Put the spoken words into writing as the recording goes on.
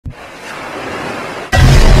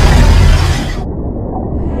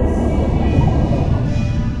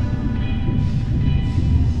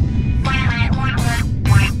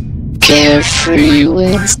Carefree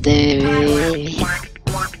Wednesday.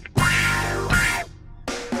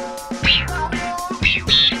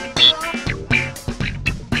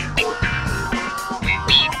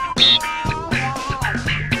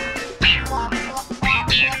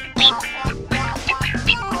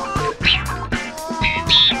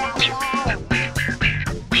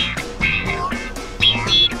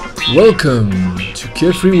 Welcome to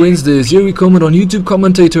Carefree Wednesdays. Here we comment on YouTube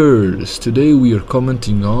commentators. Today we are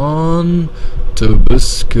commenting on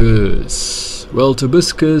Tobuscus. Well,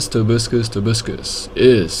 Tobuscus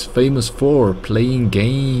is famous for playing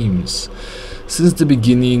games. Since the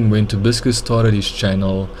beginning, when Tobuscus started his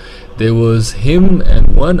channel, there was him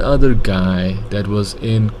and one other guy that was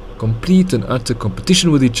in complete and utter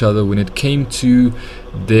competition with each other when it came to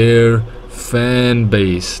their fan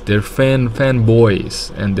base, their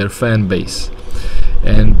fanboys and their fan base.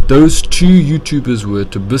 And those two YouTubers were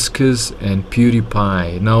Tobuscus and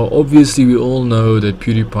PewDiePie. Now obviously we all know that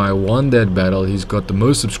PewDiePie won that battle. He's got the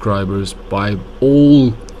most subscribers by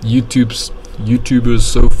all YouTubers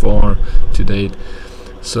so far to date.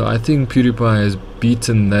 So I think PewDiePie has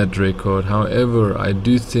beaten that record. However, I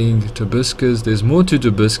do think Tobuscus, there's more to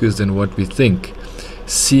Tobuscus than what we think,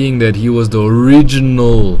 seeing that he was the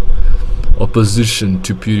original opposition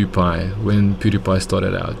to PewDiePie when PewDiePie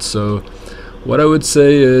started out. So what I would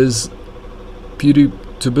say is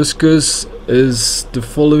Tobuscus is the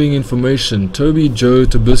following information. Toby Joe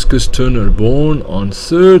Tobuscus Turner, born on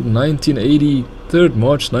 3rd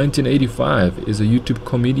March 1985, is a YouTube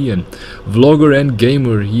comedian, vlogger and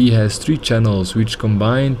gamer. He has 3 channels which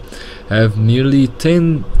combined have nearly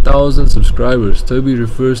 10,000 subscribers. Toby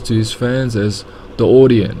refers to his fans as the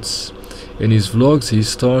audience. In his vlogs, he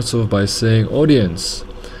starts off by saying, "Audience,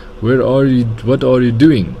 where are you? What are you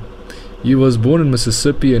doing?" He was born in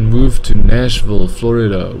Mississippi and moved to Nashville,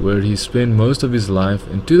 Florida, where he spent most of his life.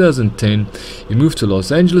 In 2010, he moved to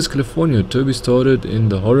Los Angeles, California. Toby started in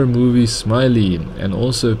the horror movie Smiley and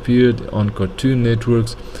also appeared on Cartoon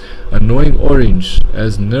Network's Annoying Orange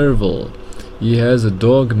as Nerval. He has a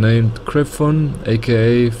dog named Crefon,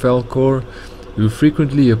 aka Falcor, who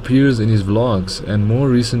frequently appears in his vlogs, and more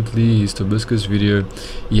recently his Tobuscus video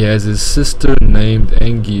he has his sister named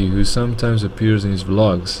Angie, who sometimes appears in his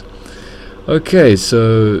vlogs. Okay,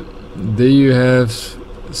 so there you have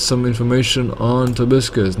some information on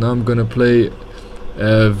Tobuscus. Now I'm gonna play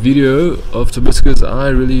a video of Tobuscus I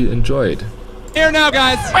really enjoyed. Here now,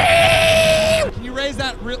 guys. Can you raise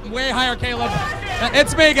that way higher, Caleb?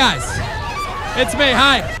 It's me, guys. It's me.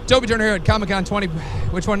 Hi, Toby Turner here at Comic-Con 20.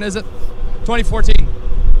 Which one is it? 2014.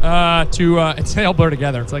 It's all blur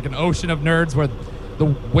together. It's like an ocean of nerds where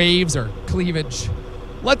the waves are cleavage.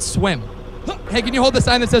 Let's swim. Hey, can you hold the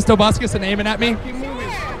sign that says Tobuscus and aiming at me? Keep moving.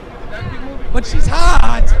 But she's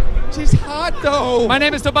hot. She's hot though. My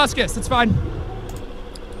name is Tobuscus. It's fine.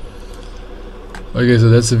 Okay, so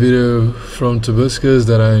that's a video from Tobuscus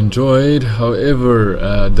that I enjoyed. However,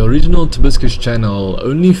 the original Tobuscus channel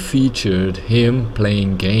only featured him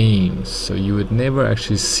playing games, so you would never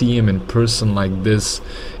actually see him in person like this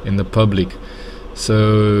in the public.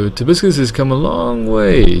 So Tobuscus has come a long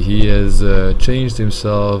way. He has changed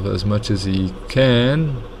himself as much as he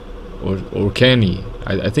can, or can he?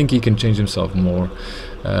 I think he can change himself more.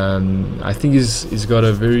 I think he's got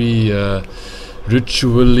a very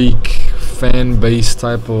ritualic fan base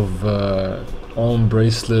type of arm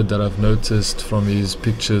bracelet that I've noticed from his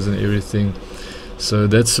pictures and everything. So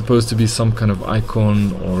that's supposed to be some kind of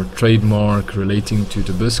icon or trademark relating to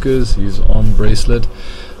Tobuscus, his arm bracelet.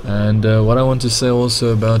 And what I want to say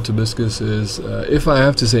also about Tobuscus is, if I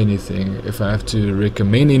have to say anything, if I have to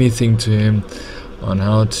recommend anything to him on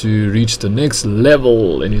how to reach the next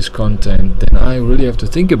level in his content, then I really have to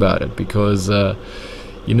think about it, because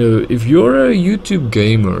you know, if you're a YouTube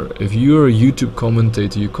gamer, if you're a YouTube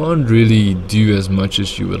commentator, you can't really do as much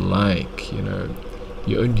as you would like. You know,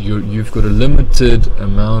 you've got a limited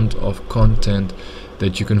amount of content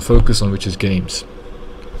that you can focus on, which is games.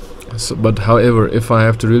 So, but however, if I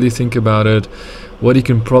have to really think about it, what he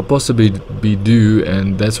can possibly do,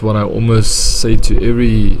 and that's what I almost say to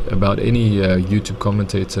about any YouTube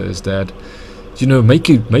commentator, is that, you know, make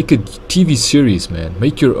a TV series, man.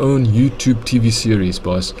 Make your own YouTube TV series,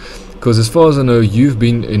 boss. Because as far as I know, you've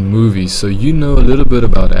been in movies, so you know a little bit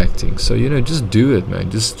about acting. So, you know, just do it, man.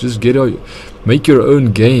 Just make your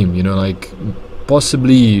own game. You know, like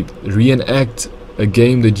possibly reenact a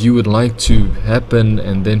game that you would like to happen,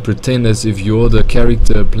 and then pretend as if you're the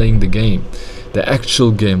character playing the game, the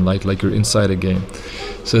actual game, like you're inside a game.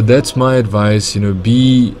 So that's my advice. You know,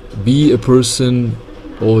 be a person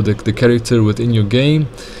or the character within your game,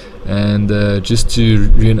 and just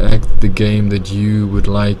to reenact the game that you would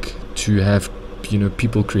like to have, you know,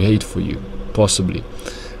 people create for you, possibly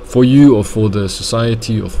for you or for the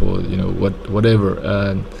society or for, you know, whatever,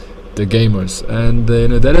 the gamers. And you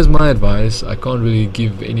know, that is my advice. I can't really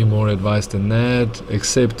give any more advice than that,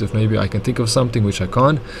 except if maybe I can think of something, which I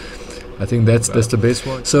can't. I think that's the best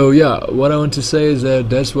one. So yeah, what I want to say is that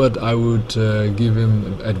that's what I would give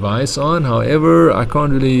him advice on. However, I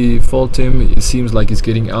can't really fault him. It seems like he's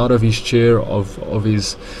getting out of his chair, of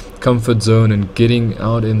his comfort zone, and getting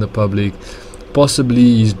out in the public. Possibly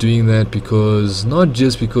he's doing that because, not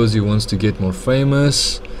just because he wants to get more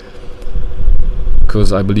famous,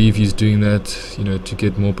 because I believe he's doing that, you know, to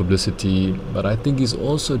get more publicity, but I think he's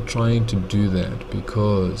also trying to do that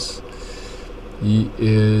because he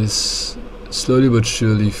is slowly but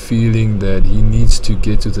surely feeling that he needs to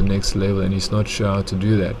get to the next level, and he's not sure how to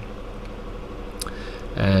do that.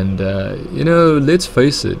 And you know, let's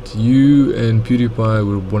face it, you and PewDiePie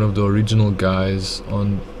were one of the original guys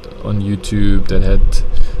on YouTube that had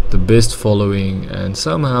the best following, and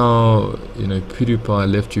somehow, you know,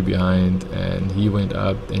 PewDiePie left you behind and he went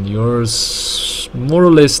up and you're more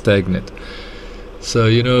or less stagnant. So,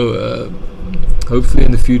 you know, hopefully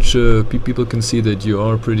in the future people can see that you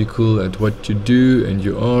are pretty cool at what you do and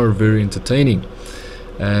you are very entertaining,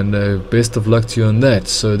 and best of luck to you on that.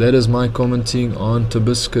 So that is my commenting on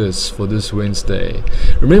Tobuscus for this Wednesday.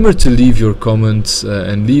 Remember to leave your comments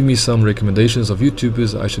and leave me some recommendations of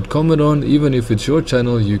YouTubers I should comment on. Even if it's your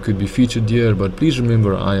channel, you could be featured here, but please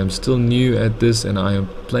remember, I am still new at this and I'm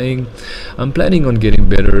planning on getting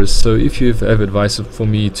better. So if you have advice for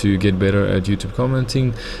me to get better at YouTube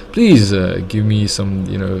commenting, please give me some,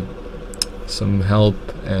 you know, some help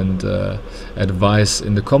and advice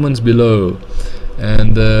in the comments below.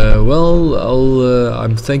 And well,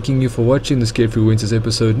 I'm thanking you for watching this Carefree Wednesdays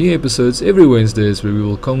episode. New episodes every Wednesdays where we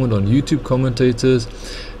will comment on YouTube commentators.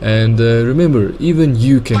 And remember, even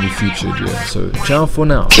you can be featured here. So ciao for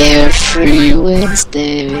now. Carefree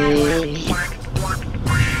Wednesday.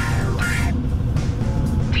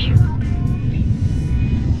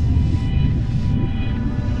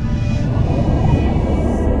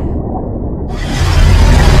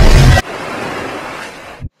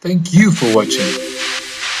 Thank you for watching.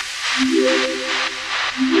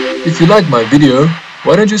 If you like my video,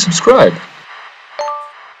 why don't you subscribe?